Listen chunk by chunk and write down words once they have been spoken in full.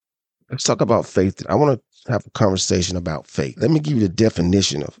Let's talk about faith. I want to have a conversation about faith. Let me give you the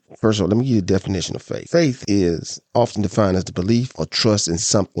definition of, first of all, let me give you the definition of faith. Faith is often defined as the belief or trust in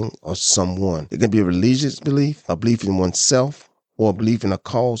something or someone. It can be a religious belief, a belief in oneself, or a belief in a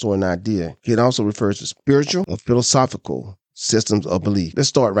cause or an idea. It also refers to spiritual or philosophical systems of belief. Let's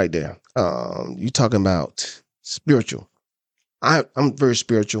start right there. You're talking about spiritual. I'm very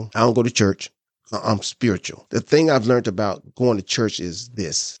spiritual. I don't go to church. I'm spiritual. The thing I've learned about going to church is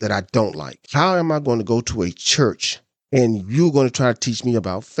this, that I don't like. How am I going to go to a church and you're going to try to teach me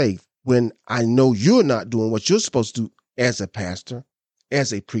about faith when I know you're not doing what you're supposed to do as a pastor,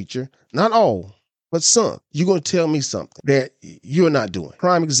 as a preacher? Not all, but some. You're going to tell me something that you're not doing.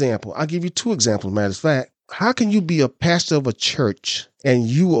 Prime example. I'll give you two examples, matter of fact. How can you be a pastor of a church and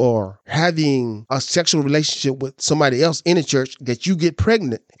you are having a sexual relationship with somebody else in the church that you get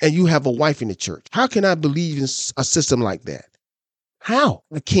pregnant and you have a wife in the church? How can I believe in a system like that? How?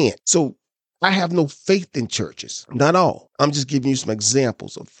 I can't. So I have no faith in churches. Not all. I'm just giving you some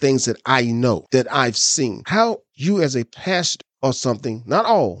examples of things that I know, that I've seen. How you as a pastor or something, not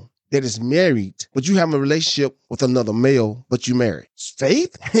all, that is married, but you have a relationship with another male, but you married.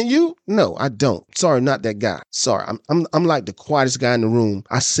 Faith in you? No, I don't. Sorry, not that guy. Sorry, I'm like the quietest guy in the room.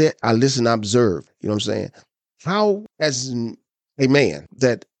 I sit, I listen, I observe. You know what I'm saying? How, as a man,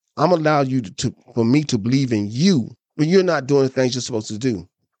 that I'm allowed you for me to believe in you when you're not doing the things you're supposed to do,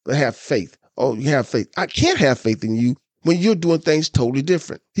 but have faith. Oh, you have faith. I can't have faith in you when you're doing things totally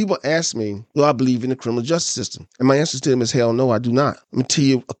different. People ask me, do I believe in the criminal justice system? And my answer to them is hell no, I do not. Let me tell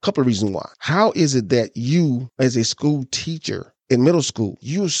you a couple of reasons why. How is it that you, as a school teacher in middle school,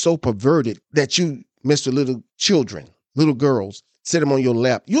 you're so perverted that you mess with little children, little girls, sit them on your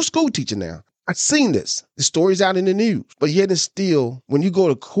lap? You're a school teacher now. I've seen this. The story's out in the news. But yet and still, when you go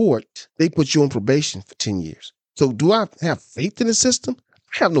to court, they put you on probation for 10 years. So do I have faith in the system?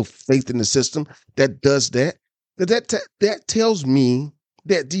 I have no faith in the system that does that. That tells me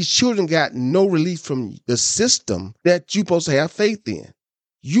that these children got no relief from the system that you're supposed to have faith in.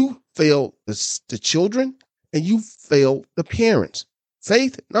 You fail the children and you fail the parents.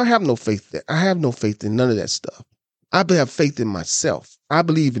 Faith? I have no faith there. I have no faith in none of that stuff. I have faith in myself. I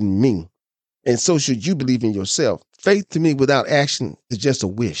believe in me. And so should you believe in yourself. Faith to me without action is just a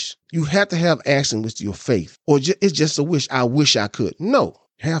wish. You have to have action with your faith. Or it's just a wish. I wish I could. No,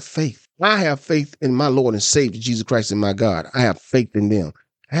 have faith. I have faith in my Lord and Savior, Jesus Christ and my God. I have faith in them.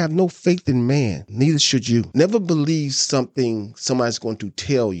 I have no faith in man. Neither should you. Never believe something somebody's going to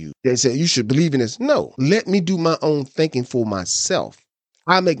tell you. They say you should believe in this. No, let me do my own thinking for myself.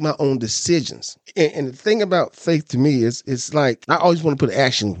 I make my own decisions. And the thing about faith to me is it's like I always want to put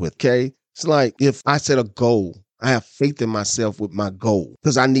action with, okay? It's like if I set a goal, I have faith in myself with my goal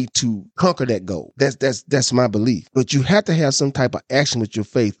because I need to conquer that goal. That's my belief. But you have to have some type of action with your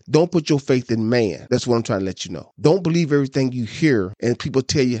faith. Don't put your faith in man. That's what I'm trying to let you know. Don't believe everything you hear and people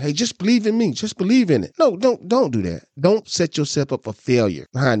tell you, hey, just believe in me. Just believe in it. No, don't do that. Don't set yourself up for failure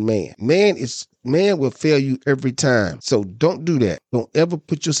behind man. Man will fail you every time. So don't do that. Don't ever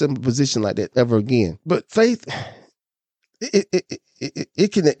put yourself in a position like that ever again. But faith,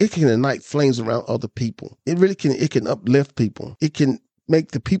 it can ignite flames around other people. It really can. It can uplift people. It can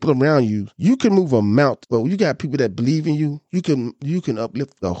make the people around you. You can move a mountain, but when you got people that believe in you, you can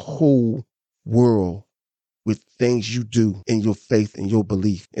uplift the whole world with things you do in your faith and your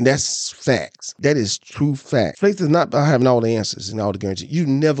belief. And that's facts. That is true fact. Faith is not about having all the answers and all the guarantees. You're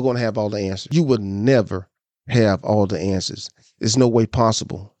never going to have all the answers. You will never have all the answers. There's no way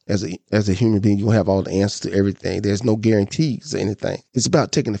possible. As a human being, you don't have all the answers to everything. There's no guarantees or anything. It's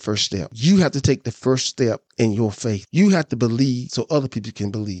about taking the first step. You have to take the first step in your faith. You have to believe so other people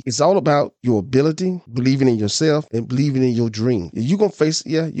can believe. It's all about your ability, believing in yourself, and believing in your dream. You're going to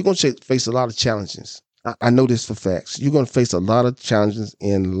face a lot of challenges. I know this for facts. You're going to face a lot of challenges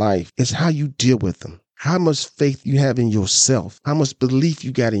in life. It's how you deal with them. How much faith you have in yourself, how much belief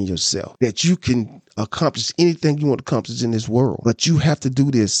you got in yourself that you can accomplish anything you want to accomplish in this world. But you have to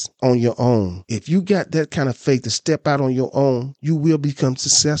do this on your own. If you got that kind of faith to step out on your own, you will become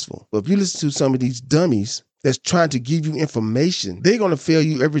successful. But if you listen to some of these dummies that's trying to give you information, they're going to fail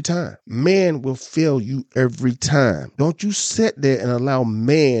you every time. Man will fail you every time. Don't you sit there and allow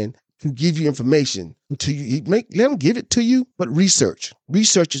man to give you information until let them give it to you, but research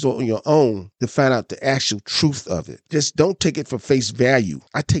is on your own to find out the actual truth of it. Just don't take it for face value.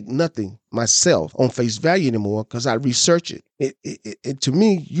 I take nothing myself on face value anymore because I research it. It to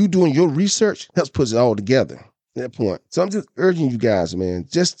me, you doing your research helps put it all together at that point. So I'm just urging you guys, man,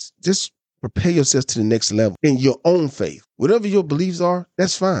 just prepare yourself to the next level in your own faith. Whatever your beliefs are,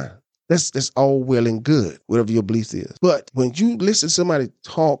 that's fine. That's all well and good, whatever your beliefs is. But when you listen to somebody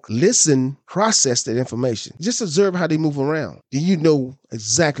talk, listen, process that information. Just observe how they move around. Then you know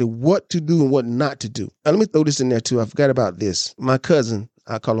exactly what to do and what not to do. Now, let me throw this in there too. I forgot about this. My cousin,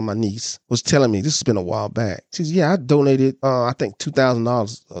 I call her my niece, was telling me, this has been a while back. She says, yeah, I donated, I think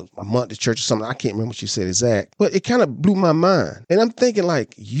 $2,000 a month to church or something. I can't remember what she said exact, but it kind of blew my mind. And I'm thinking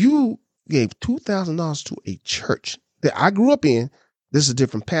like, you gave $2,000 to a church that I grew up in. This is a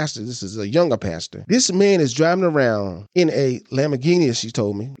different pastor. This is a younger pastor. This man is driving around in a Lamborghini, as she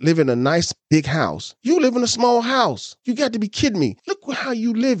told me, living in a nice big house. You live in a small house. You got to be kidding me. Look how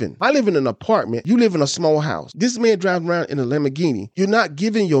you living. I live in an apartment. You live in a small house. This man driving around in a Lamborghini. You're not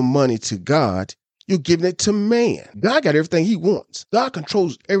giving your money to God. You're giving it to man. God got everything he wants. God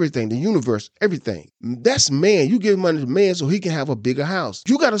controls everything, the universe, everything. That's man. You give money to man so he can have a bigger house.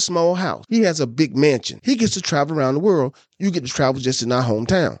 You got a small house. He has a big mansion. He gets to travel around the world. You get to travel just in our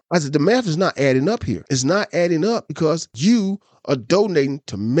hometown. I said, the math is not adding up here. It's not adding up because you are donating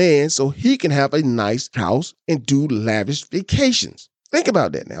to man so he can have a nice house and do lavish vacations. Think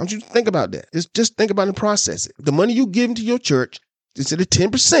about that now. I want you to think about that. Just think about it and process it. The money you give to your church, instead of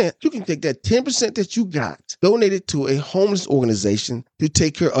 10%, you can take that 10% that you got, donate it to a homeless organization to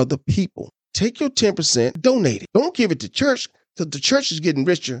take care of the people. Take your 10%, donate it. Don't give it to church, because the church is getting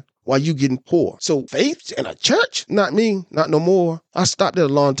richer while you getting poor. So faith in a church? Not me, not no more. I stopped that a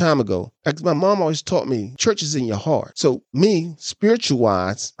long time ago. Like my mom always taught me, church is in your heart. So me,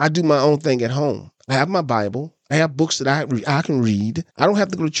 spiritual-wise, I do my own thing at home. I have my Bible. I have books that I can read. I don't have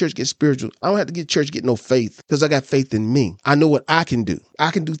to go to church to get spiritual. I don't have to get to church to get no faith because I got faith in me. I know what I can do.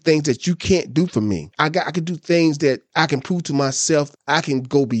 I can do things that you can't do for me. I can do things that I can prove to myself. I can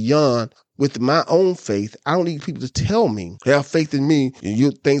go beyond with my own faith. I don't need people to tell me, have faith in me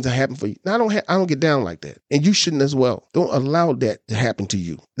and things that happen for you. Now, I don't get down like that. And you shouldn't as well. Don't allow that to happen to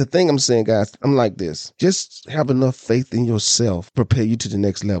you. The thing I'm saying, guys, I'm like this. Just have enough faith in yourself, prepare you to the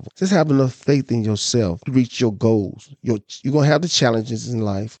next level. Just have enough faith in yourself to reach your goals. You're going to have the challenges in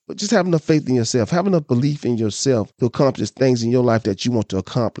life, but just have enough faith in yourself. Have enough belief in yourself to accomplish things in your life that you want to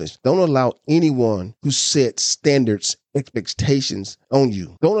accomplish. Don't allow anyone who sets standards, expectations on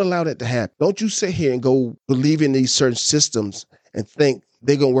you. Don't allow that to happen. Don't you sit here and go believe in these certain systems and think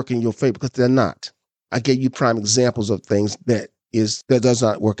they're going to work in your favor, because they're not. I gave you prime examples of things that does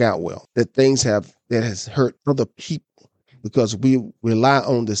not work out well, that has hurt other people because we rely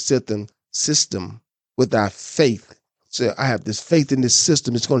on the system with our faith. So I have this faith in this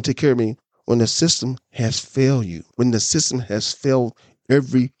system. It's going to take care of me. When the system has failed you, when the system has failed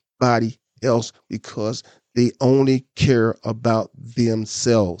everybody else, because they only care about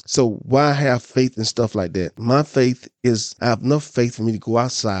themselves. So why have faith in stuff like that? My faith is, I have enough faith for me to go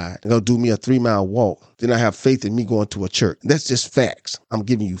outside and go do me a 3-mile walk. Then I have faith in me going to a church. That's just facts. I'm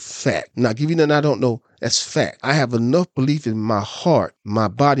giving you fact. I'm not giving you nothing I don't know. That's fact. I have enough belief in my heart, my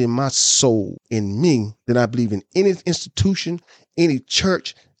body, and my soul in me that I believe in any institution, any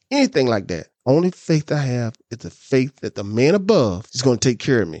church, anything like that. Only faith I have is the faith that the man above is going to take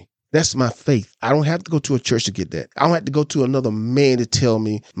care of me. That's my faith. I don't have to go to a church to get that. I don't have to go to another man to tell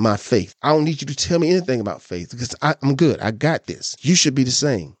me my faith. I don't need you to tell me anything about faith because I'm good. I got this. You should be the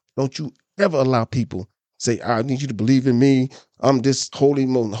same. Don't you ever allow people say, I need you to believe in me. I'm this holy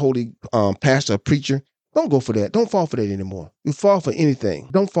pastor, preacher. Don't go for that. Don't fall for that anymore. You fall for anything.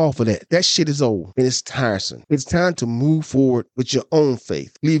 Don't fall for that. That shit is old and it's tiresome. It's time to move forward with your own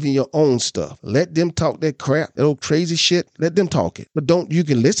faith. Believe in your own stuff. Let them talk that crap, that old crazy shit. Let them talk it. But you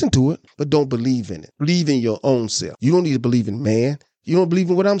can listen to it, but don't believe in it. Believe in your own self. You don't need to believe in man. You don't believe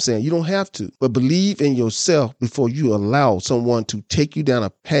in what I'm saying. You don't have to. But believe in yourself before you allow someone to take you down a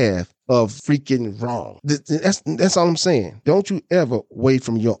path of freaking wrong. That's all I'm saying. Don't you ever waver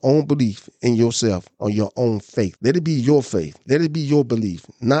from your own belief in yourself or your own faith. Let it be your faith. Let it be your belief,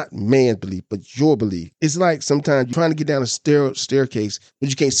 not man's belief, but your belief. It's like sometimes you're trying to get down a staircase, but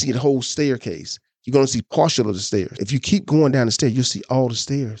you can't see the whole staircase. You're going to see partial of the stairs. If you keep going down the stairs, you'll see all the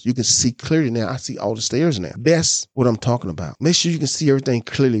stairs. You can see clearly now. I see all the stairs now. That's what I'm talking about. Make sure you can see everything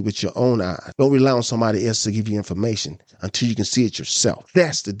clearly with your own eyes. Don't rely on somebody else to give you information until you can see it yourself.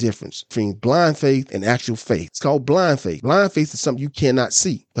 That's the difference between blind faith and actual faith. It's called blind faith. Blind faith is something you cannot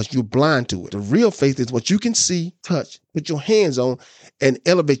see because you're blind to it. The real faith is what you can see, touch, put your hands on, and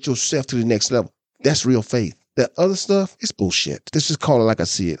elevate yourself to the next level. That's real faith. That other stuff is bullshit. Let's just call it like I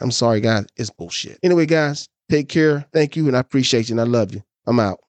see it. I'm sorry, guys. It's bullshit. Anyway, guys, take care. Thank you, and I appreciate you, and I love you. I'm out.